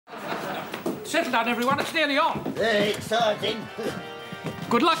Settle down, everyone. It's nearly on. Very exciting.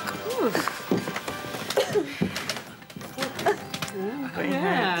 Good luck.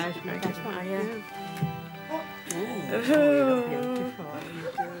 Yeah.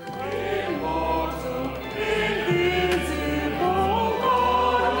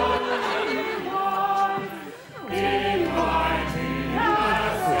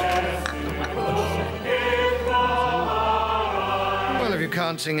 Well, if you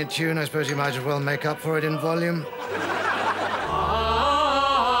can't sing in tune, I suppose you might as well make up for it in volume.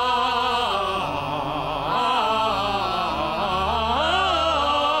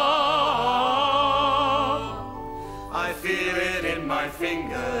 I feel it in my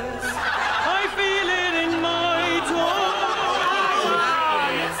fingers. I feel it in my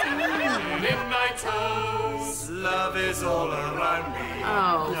toes. In my toes. Love is all around me.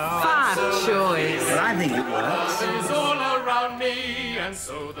 Oh, fab choice. Well, I think it works. Love is all around me, and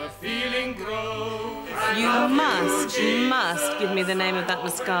so the feeling grows. You must give me the name of that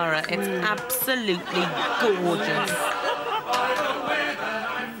mascara. It's absolutely gorgeous. By the way that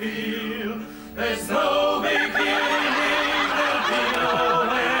I feel, there's no beginning, there'll be no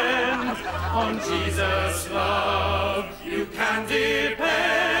end. On Jesus' love, you can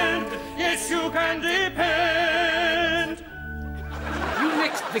depend. Yes, you can depend. You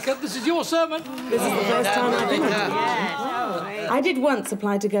next, Vicar. This is your sermon. This is the first time I've been here. I did once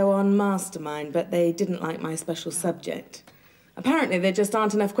apply to go on Mastermind, but they didn't like my special subject. Apparently, there just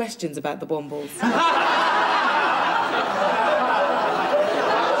aren't enough questions about the Wombles.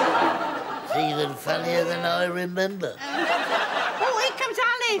 It's even funnier than I remember. Oh, here comes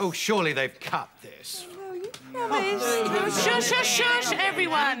Alice. Oh, surely they've cut this. Shush, shush, shush,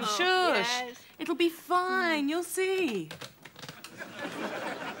 everyone, shush. It'll be fine, you'll see.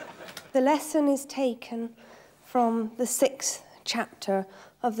 The lesson is taken from the 6th chapter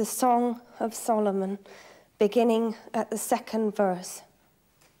of the Song of Solomon, beginning at the 2nd verse.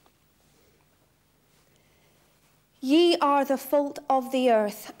 Ye are the fault of the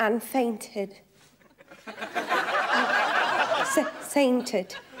earth and fainted.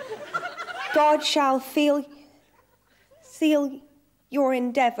 Sainted. God shall seal your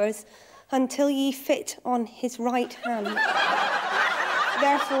endeavours until ye fit on his right hand.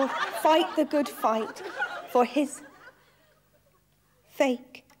 Therefore, fight the good fight for his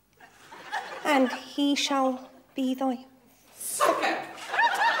sake, and he shall be thy Sucker.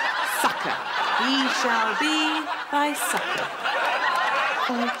 He shall be thy sucker.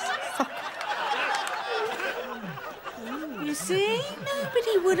 You see?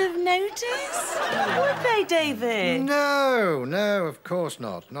 Nobody would have noticed. Would they, David? No, of course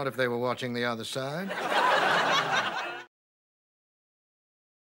not. Not if they were watching the other side.